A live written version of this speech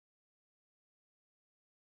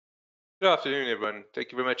Good afternoon, everyone.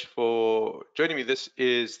 Thank you very much for joining me. This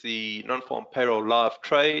is the non-farm payroll live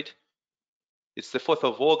trade. It's the 4th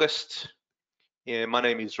of August, and my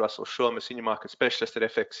name is Russell Shaw. I'm a senior market specialist at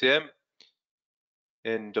FXCM,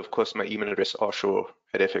 and of course, my email address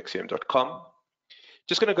rshaw@fxcm.com.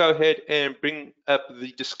 Just going to go ahead and bring up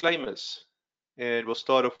the disclaimers, and we'll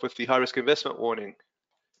start off with the high-risk investment warning.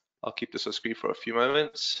 I'll keep this on screen for a few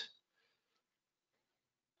moments.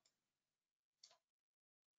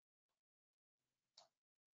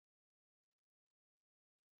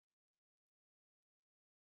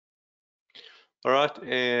 All right,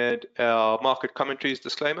 and our market commentaries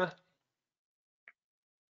disclaimer.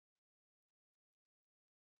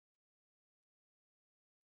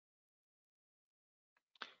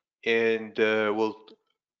 And we'll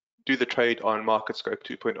do the trade on MarketScope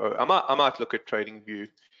 2.0. I might look at TradingView.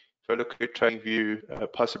 If I look at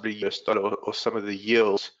TradingView, possibly US dollar or some of the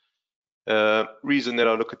yields. Reason that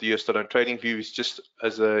I look at the US dollar and TradingView is just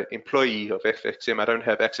as an employee of FXCM, I don't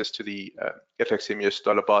have access to the FXCM US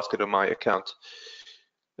dollar basket on my account.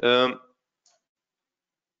 Let's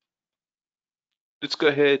go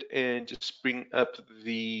ahead and just bring up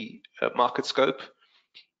the MarketScope.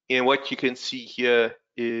 And what you can see here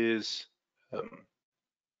is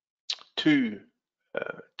two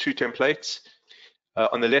templates.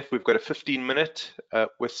 On the left, we've got a 15-minute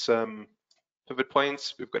with some pivot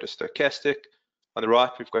points. We've got a stochastic. On the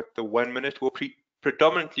right, we've got the 1 minute. We'll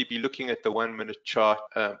predominantly be looking at the 1 minute chart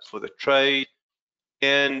for the trade.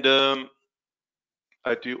 And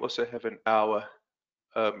I do also have an hour.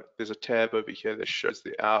 There's a tab over here that shows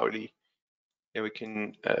the hourly. And we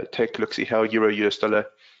can take a look, see how Euro US dollar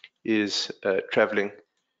is traveling.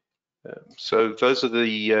 So those are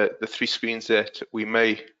the three screens that we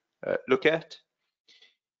may look at.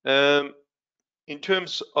 In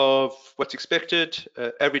terms of what's expected,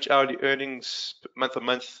 average hourly earnings month on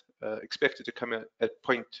month expected to come in at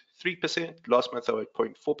 0.3%. Last month they were at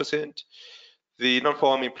 0.4%. The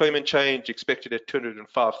non-farm employment change expected at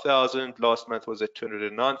 205,000. Last month was at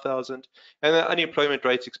 209,000. And the unemployment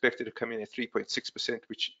rate expected to come in at 3.6%,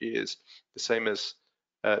 which is the same as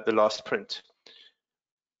the last print.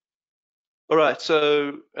 All right,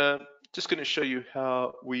 so just going to show you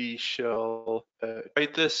how we shall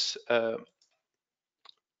trade this.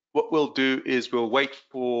 What we'll do is we'll wait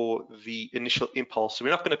for the initial impulse. We're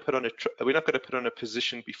not going to put on a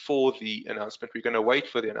position before the announcement. We're going to wait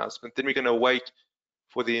for the announcement. Then we're going to wait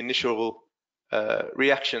for the initial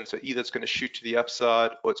reaction. So either it's going to shoot to the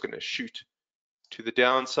upside or it's going to shoot to the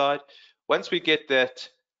downside. Once we get that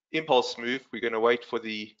impulse move, we're going to wait for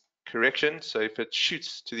the correction. So if it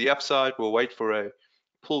shoots to the upside, we'll wait for a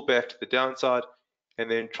pullback to the downside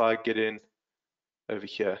and then try get in over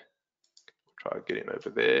here. Try get in over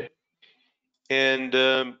there. And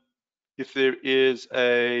if there is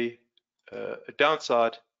a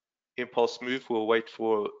downside impulse move, we'll wait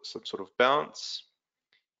for some sort of bounce.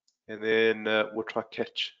 And then we'll try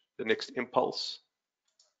catch the next impulse.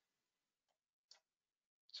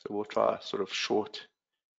 So we'll try sort of short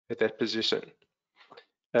at that position.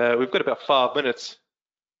 We've got about 5 minutes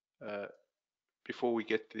before we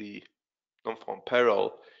get the non-farm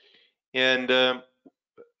payroll. And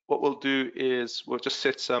what we'll do is we'll just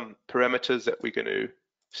set some parameters that we're going to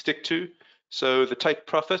stick to. So the take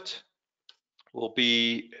profit will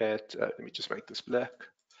be at, let me just make this black.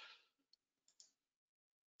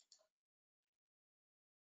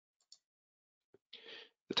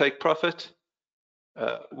 The take profit,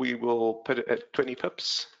 we will put it at 20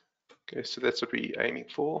 pips. Okay, so that's what we're aiming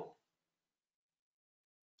for.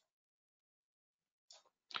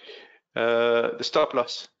 The stop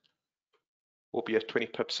loss will be at 20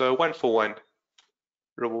 pips, so 1-for-1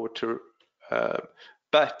 reward to,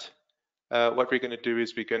 but what we're going to do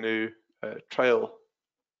is we're going to trail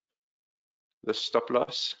the stop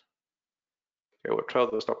loss. Okay, we'll trail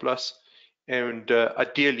the stop loss, and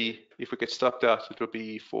ideally, if we get stopped out, it will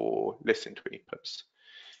be for less than 20 pips.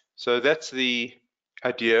 So that's the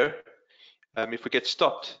idea. If we get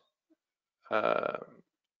stopped,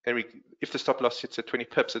 and if the stop loss hits at 20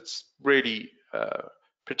 pips, it's really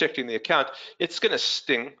protecting the account. It's going to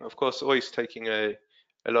sting, of course. Always taking a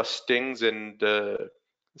loss stings, and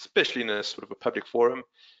especially in a sort of a public forum.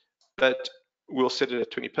 But we'll set it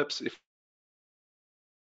at 20 pips. If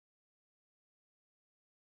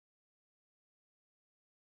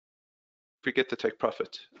we get to take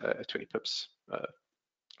profit at 20 pips,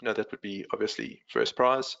 that would be obviously first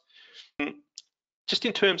prize. Just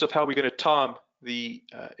in terms of how we're going to time the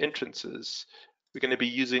entrances, we're going to be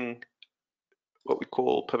using what we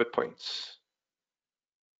call pivot points,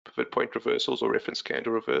 pivot point reversals or reference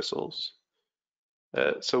candle reversals.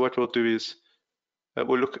 So what we'll do is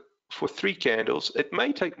we'll look for 3 candles. It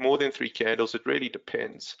may take more than 3 candles, it really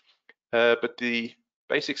depends. But the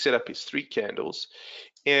basic setup is 3 candles.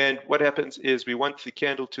 And what happens is we want the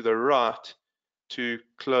candle to the right to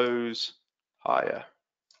close higher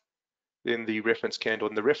than the reference candle.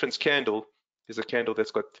 And the reference candle is a candle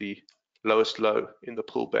that's got the lowest low in the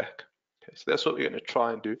pullback. Okay, so that's what we're going to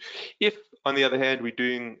try and do. If, on the other hand, we're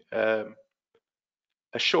doing a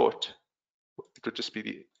short, it would just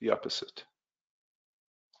be the opposite.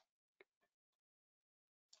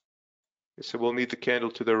 So we'll need the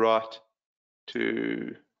candle to the right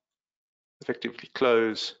to effectively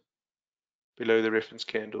close below the reference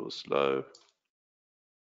candle's low.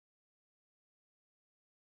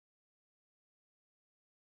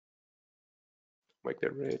 Make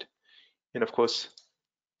that red. And of course,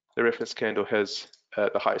 the reference candle has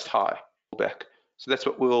the highest high pullback. So that's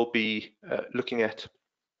what we'll be looking at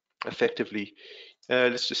effectively.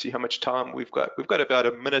 Let's just see how much time we've got. We've got about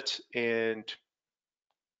 1 minute and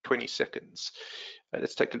 20 seconds.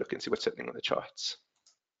 Let's take a look and see what's happening on the charts.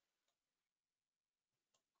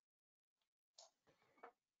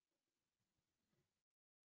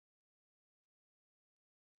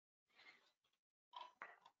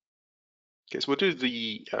 Okay, so we'll do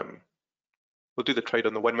the trade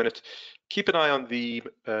on the 1 minute. Keep an eye on the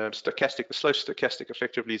stochastic. The slow stochastic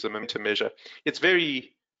effectively is a momentum measure. It's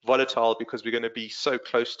very volatile because we're going to be so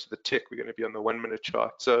close to the tick. We're going to be on the 1 minute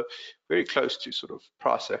chart, so very close to sort of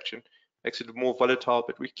price action. Makes it more volatile,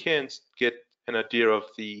 but we can get an idea of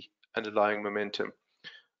the underlying momentum.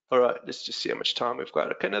 All right, let's just see how much time we've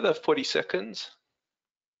got. Okay, another 40 seconds.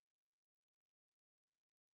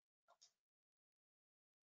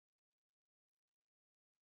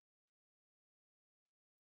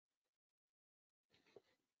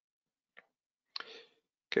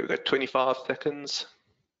 Okay, we've got 25 seconds.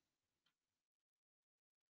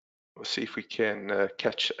 We'll see if we can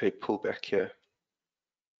catch a pullback here.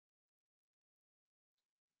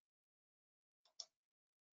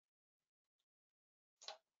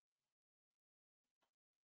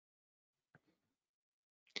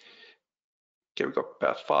 Okay, we've got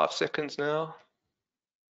about 5 seconds now.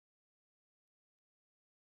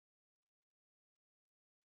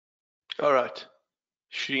 All right,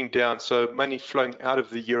 shooting down. So money flowing out of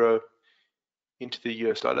the euro into the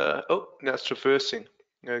US dollar. Oh, now it's reversing.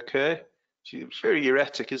 Okay, it's very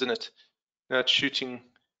erratic, isn't it? Now it's shooting.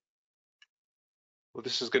 Well,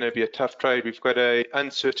 this is going to be a tough trade. We've got a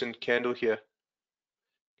uncertain candle here.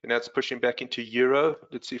 And now it's pushing back into euro.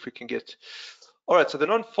 Let's see if we can get. All right, so the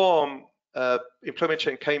non-farm employment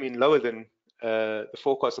chain came in lower than the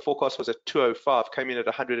forecast. The forecast was at 205, came in at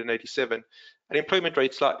 187. And employment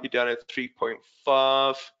rate slightly down at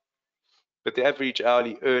 3.5. But the average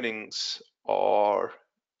hourly earnings are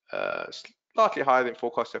slightly higher than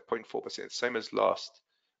forecast at 0.4%, same as last.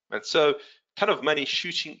 And so kind of money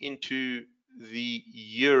shooting into the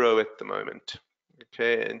euro at the moment.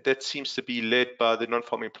 Okay, and that seems to be led by the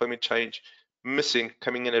non-farm employment change missing,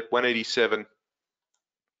 coming in at 187.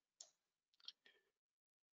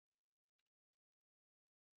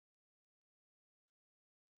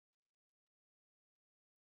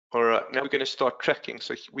 All right, now we're going to start tracking.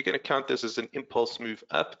 So we're going to count this as an impulse move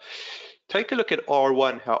up. Take a look at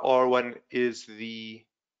R1, how R1 is the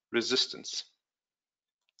resistance.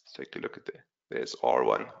 Let's take a look at that. There's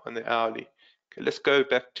R1 on the hourly. Okay, let's go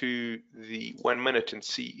back to the 1 minute and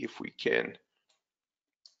see if we can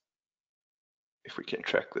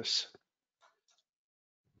track this.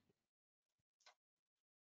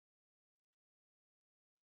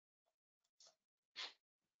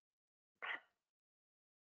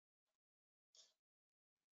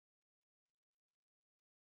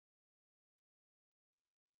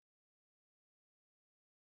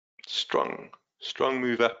 Strong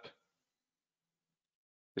move up.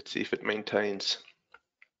 Let's see if it maintains.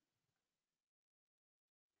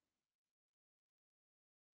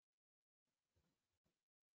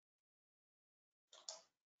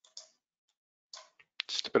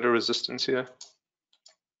 Just a bit of resistance here.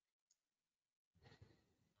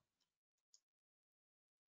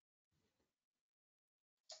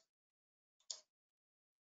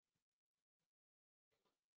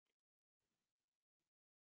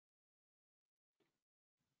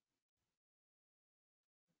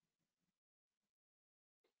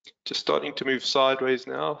 Just starting to move sideways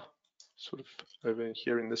now, sort of over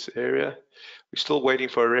here in this area. We're still waiting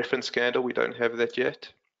for a reference candle. We don't have that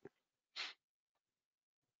yet.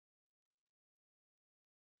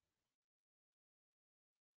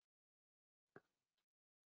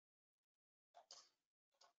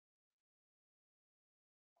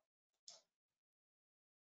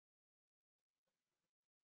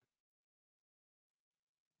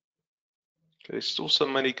 There's still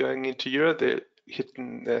some money going into euro. They're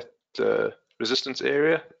hitting that resistance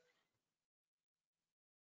area.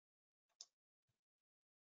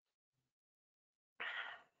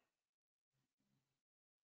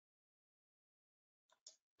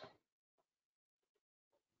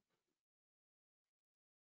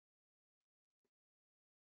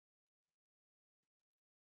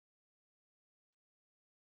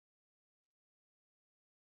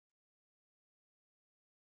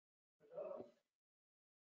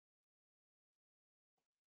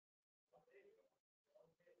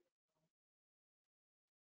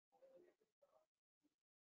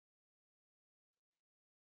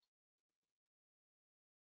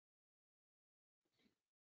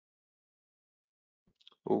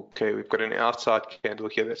 Okay, we've got an outside candle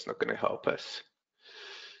here that's not going to help us.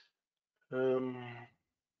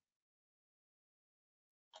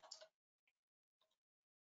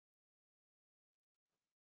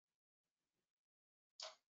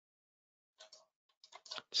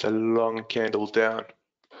 It's a long candle down.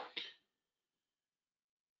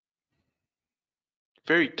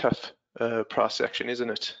 Very tough price action, isn't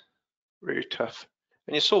it? Very tough.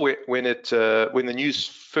 And you saw when the news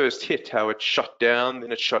first hit, how it shot down,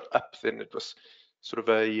 then it shot up, then it was sort of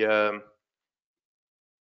a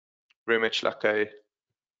very much like a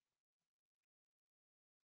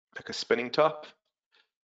spinning top.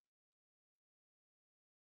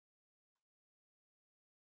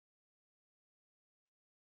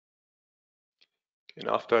 And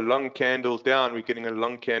after a long candle down, we're getting a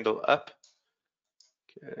long candle up.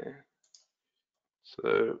 Okay,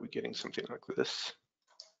 so we're getting something like this.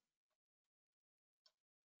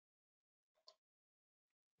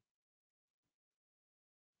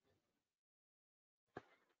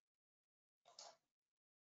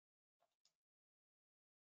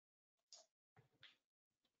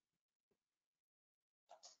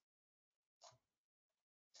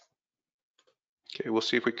 Okay, we'll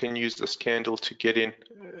see if we can use this candle to get in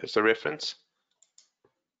as a reference.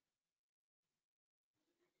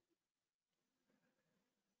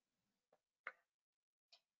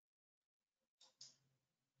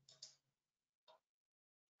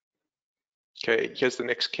 Okay, here's the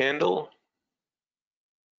next candle.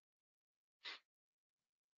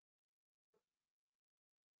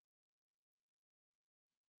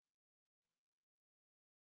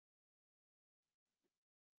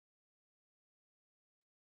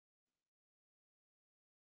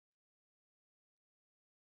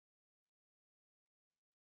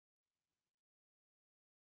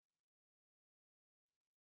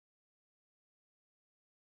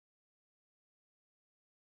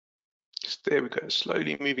 Just there we go,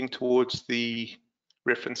 slowly moving towards the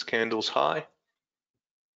reference candle's high.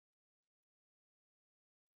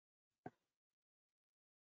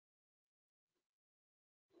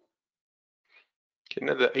 Okay,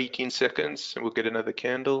 another 18 seconds and we'll get another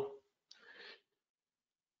candle.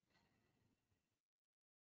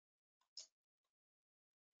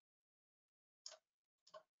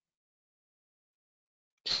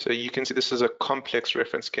 So you can see this is a complex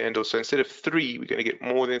reference candle. So instead of 3, we're going to get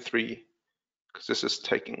more than 3 because this is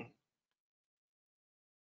taking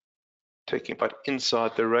but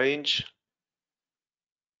inside the range.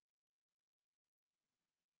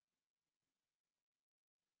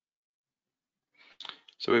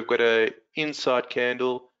 So we've got a inside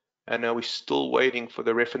candle, and now we're still waiting for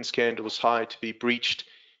the reference candle's high to be breached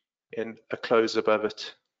and a close above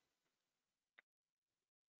it.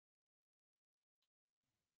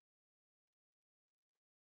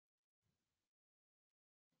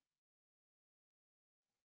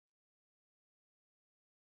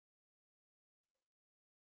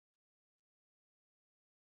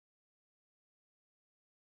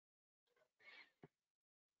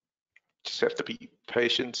 Just have to be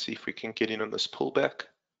patient, see if we can get in on this pullback.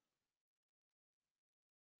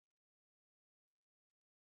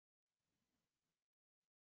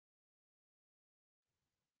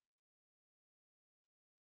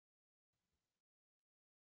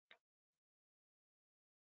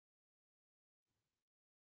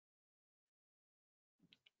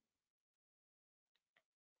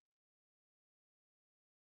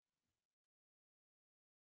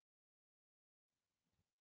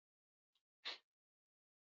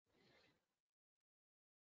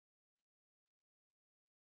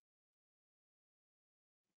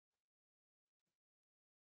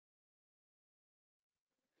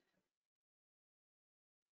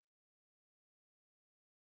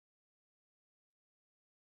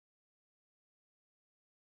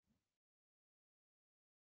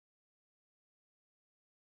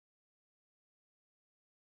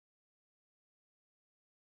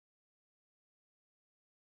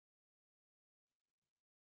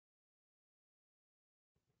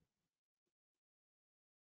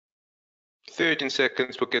 13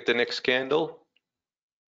 seconds, we'll get the next candle.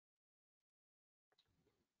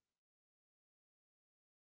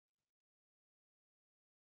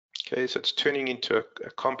 Okay, so it's turning into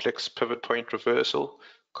a complex pivot point reversal,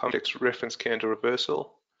 complex reference candle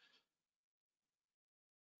reversal.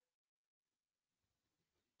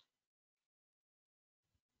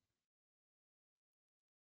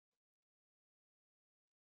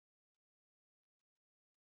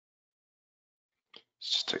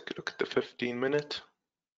 Let's just take a look at the 15-minute.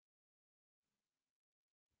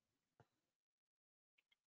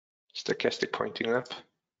 Stochastic pointing up.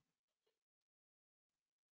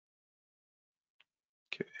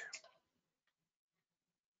 Okay.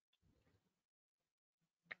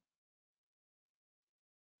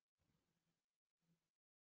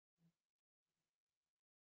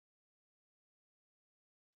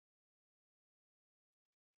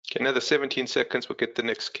 Okay, another 17 seconds, we'll get the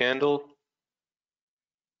next candle.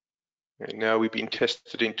 And now we've been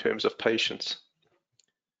tested in terms of patience.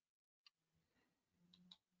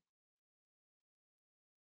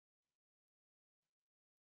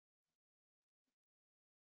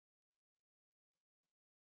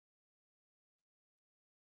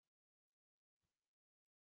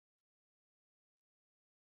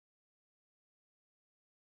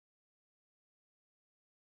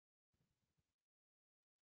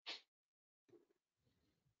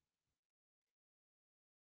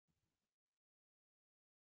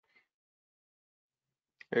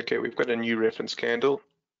 Okay, we've got a new reference candle.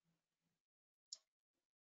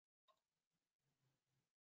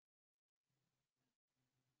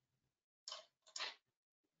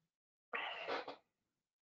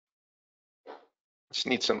 Just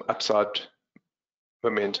need some upside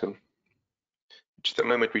momentum, which at the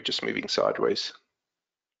moment we're just moving sideways.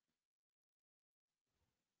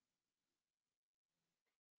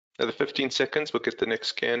 Another 15 seconds, we'll get the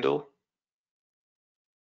next candle.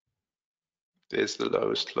 There's the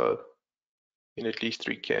lowest low in at least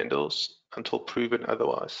 3 candles until proven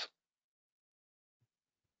otherwise.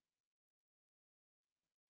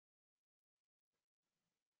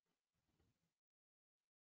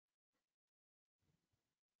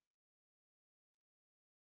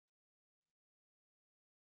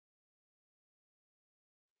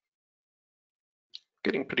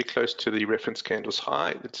 Getting pretty close to the reference candle's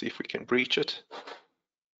high. Let's see if we can breach it.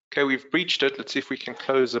 Okay, we've breached it. Let's see if we can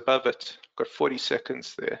close above it. Got 40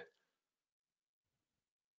 seconds there.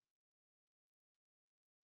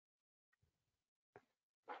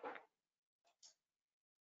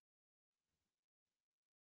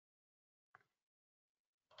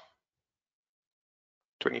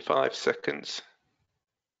 "25 seconds.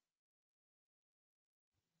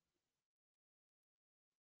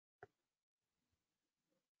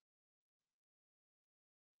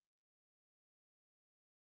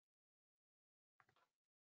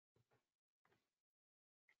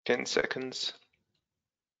 "10 seconds.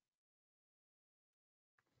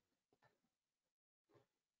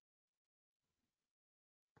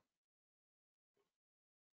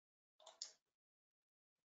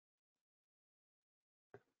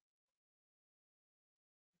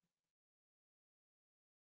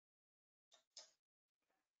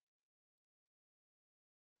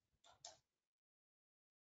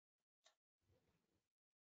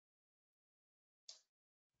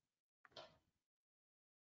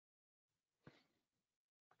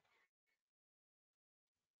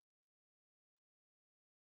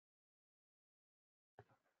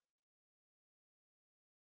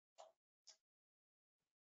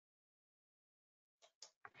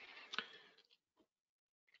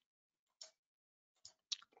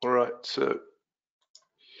 All right, so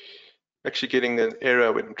actually getting an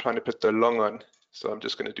error when I'm trying to put the long on. So I'm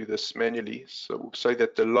just going to do this manually. So we'll say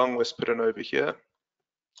that the long was put on over here.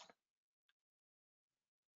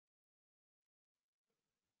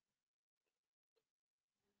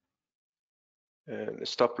 And the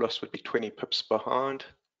stop loss would be 20 pips behind.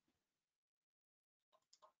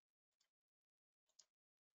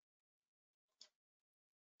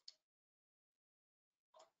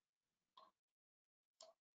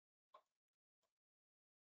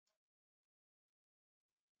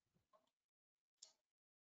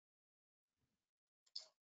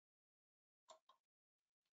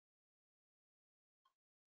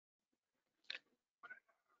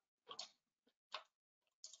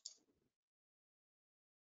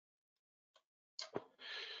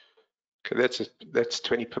 Okay, that's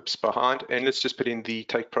 20 pips behind. And let's just put in the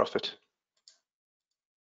take profit.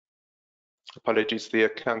 Apologies, the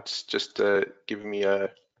account's just giving me an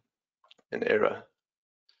error.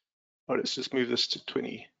 All right, let's just move this to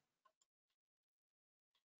 20.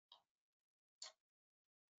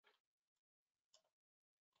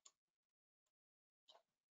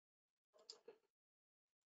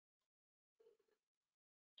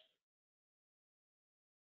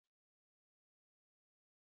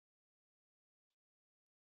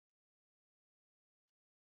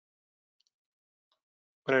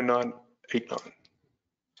 109.89.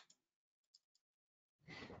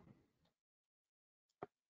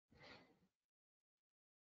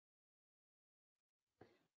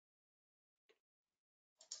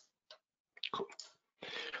 Cool.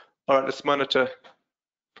 All right, let's monitor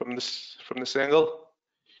from this angle.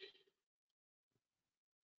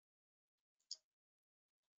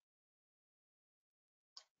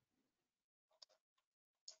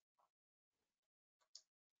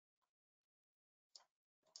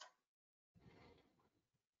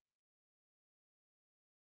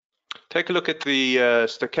 Take a look at the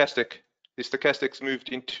stochastic. The stochastic's moved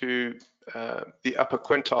into the upper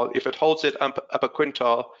quintile. If it holds it upper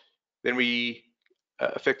quintile, then we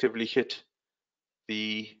effectively hit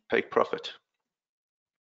the take profit.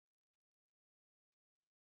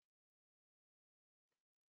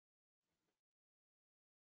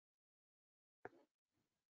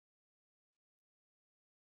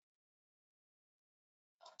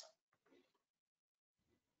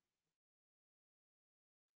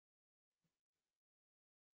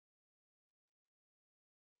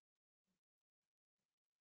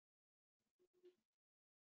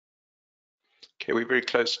 Okay, we're very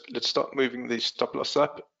close. Let's start moving the stop loss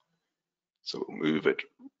up. So we'll move it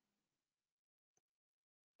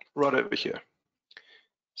right over here.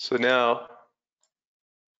 So now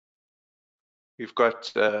we've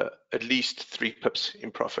got at least 3 pips in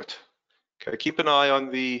profit. Okay, keep an eye on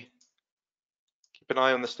the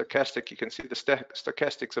stochastic. You can see the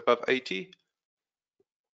stochastic's above 80.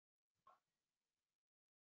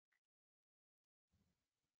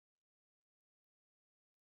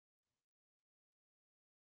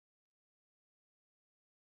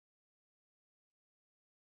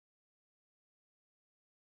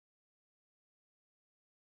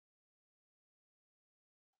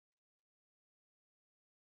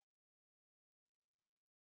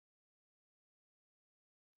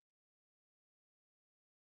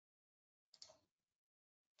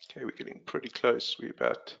 Okay, we're getting pretty close. We're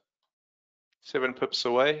about 7 pips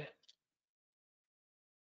away.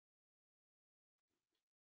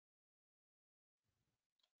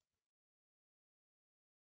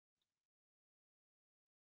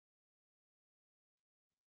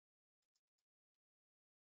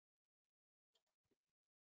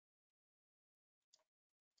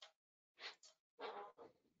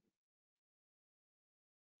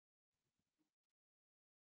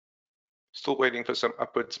 Still waiting for some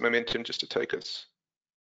upwards momentum just to take us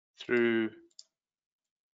through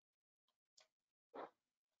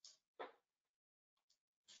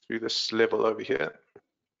this level over here.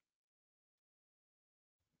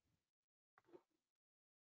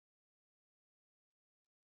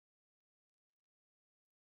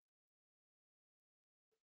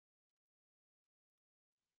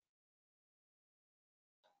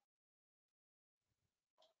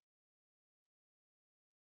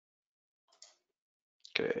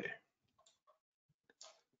 Okay.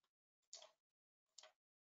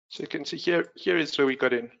 So you can see here is where we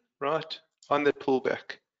got in, right? On the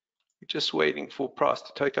pullback. We're just waiting for price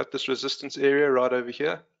to take out this resistance area right over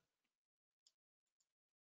here.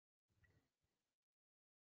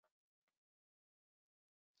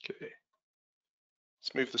 Okay.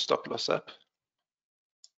 Let's move the stop loss up.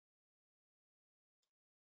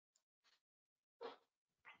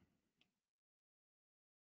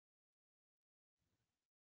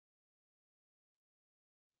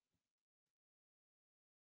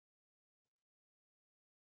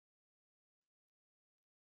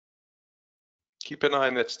 Keep an eye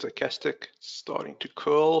on that stochastic, it's starting to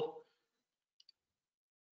curl.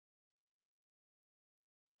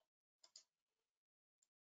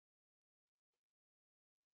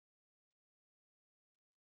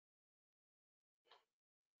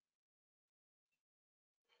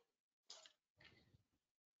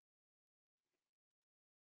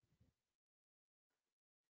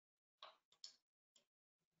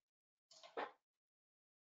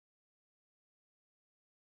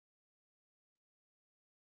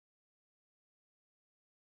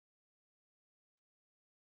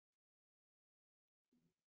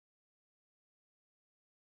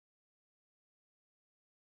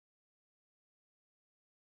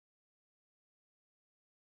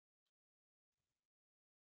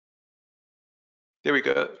 There we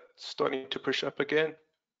go, starting to push up again.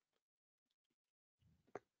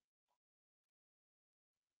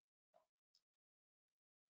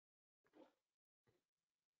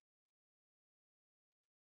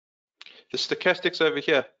 The stochastic's over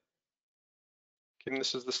here. Again,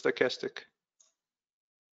 this is the stochastic.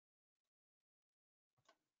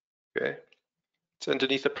 Okay, it's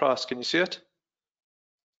underneath the price. Can you see it?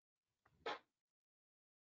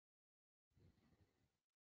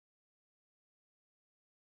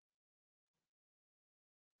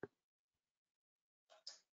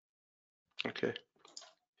 Okay.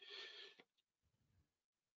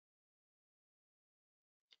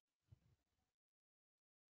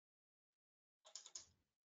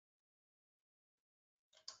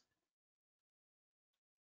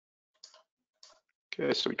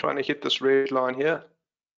 Okay, so we're trying to hit this red line here.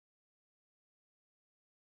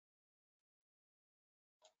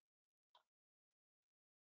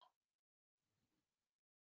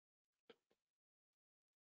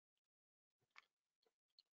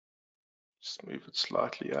 Just move it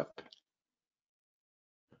slightly up.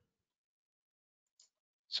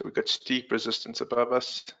 So we've got steep resistance above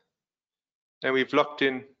us. And we've locked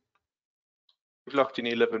in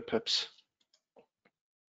 11 pips.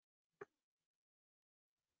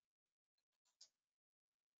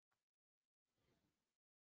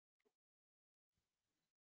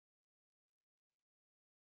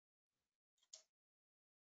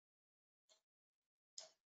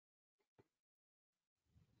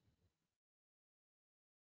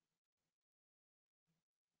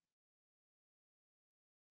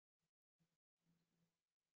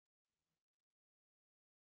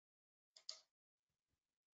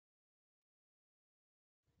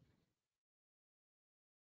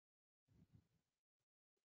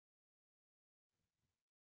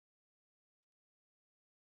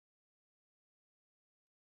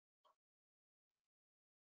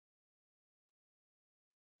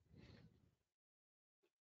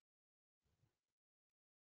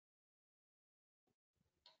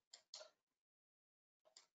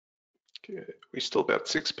 Okay, we're still about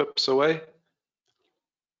 6 pips away.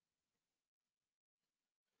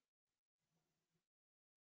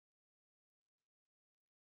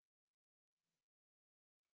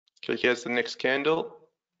 Okay, here's the next candle.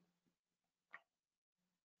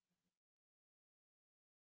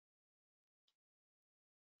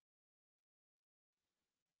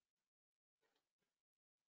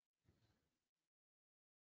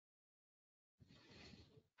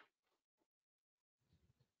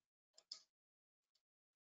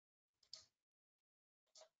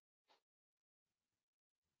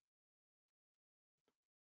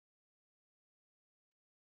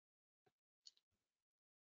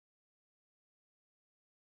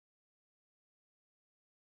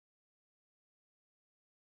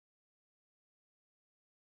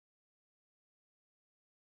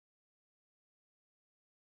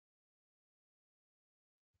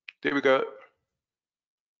 There we go.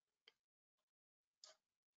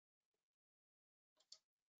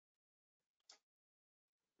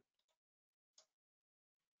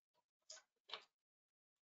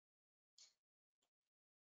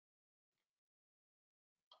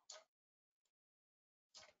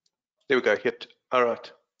 There we go, hit. All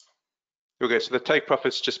right. There we go. So the take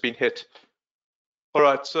profit's just been hit. All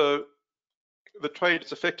right, so the trade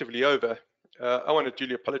is effectively over. I want to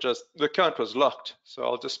duly apologize. The account was locked, so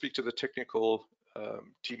I'll just speak to the technical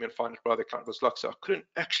team and find out why the account was locked. So I couldn't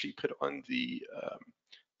actually put on the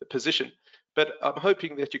position, but I'm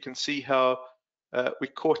hoping that you can see how we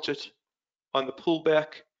caught it on the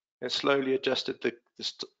pullback and slowly adjusted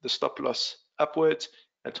the stop loss upwards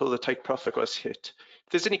until the take profit was hit.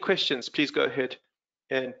 If there's any questions, please go ahead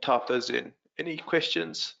and type those in. Any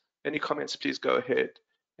questions, any comments, please go ahead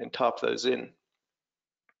and type those in.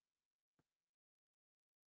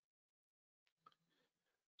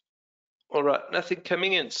 All right, nothing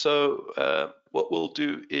coming in. So what we'll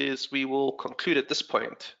do is we will conclude at this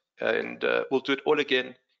point, and we'll do it all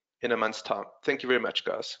again in a month's time. Thank you very much,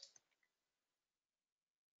 guys.